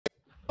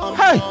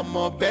Hi.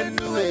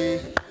 Omobenue.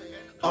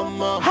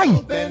 Hi.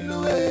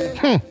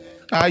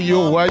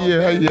 Ayo,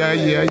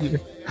 aye.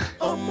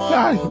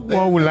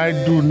 What will I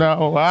do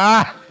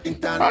now?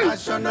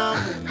 International.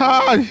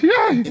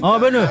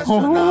 Omobenue.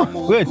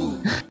 Wait.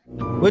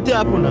 What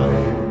happened now?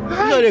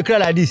 You know they cry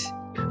like this.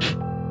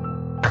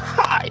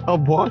 Hi, oh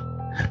boy.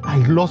 I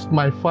lost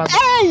my father.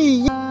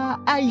 Hey!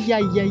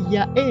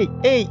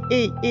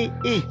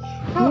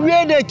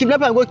 Where the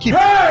kidnapper go keep?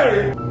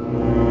 Hey!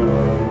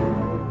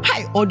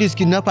 Hi, all these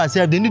kidnappers,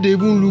 they need to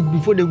even look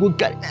before they go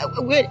carry.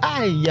 Wait,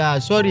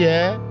 sorry,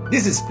 eh?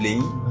 This is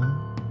playing.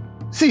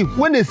 See,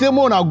 when they say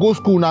more na go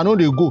school, na no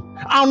they go.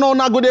 And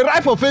now go they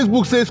write for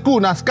Facebook say school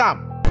na scam.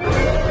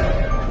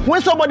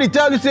 When somebody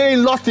tell you say he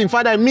lost him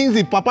father, it means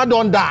his papa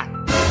don't die.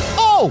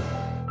 Oh!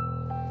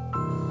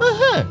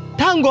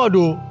 Thank God,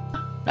 though.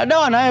 Now that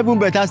one I even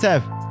better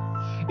self.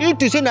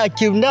 If you say that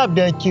kidnap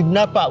the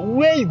kidnapper,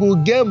 where you go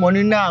get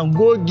money now and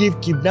go give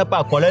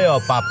kidnapper collect your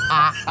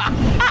papa?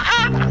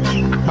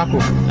 Bako,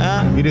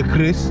 you the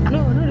craze?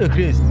 No, not the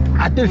craze.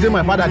 I tell you say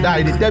my father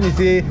died. They tell me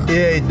say,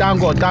 hey,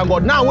 thank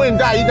God. Now when he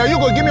die, now you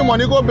go give me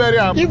money, go bury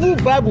him. Even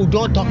Bible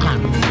don't talk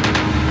am.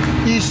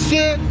 He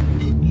say,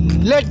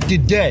 let the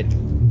dead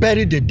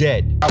bury the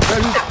dead. I'm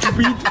very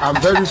stupid. I'm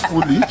very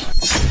foolish.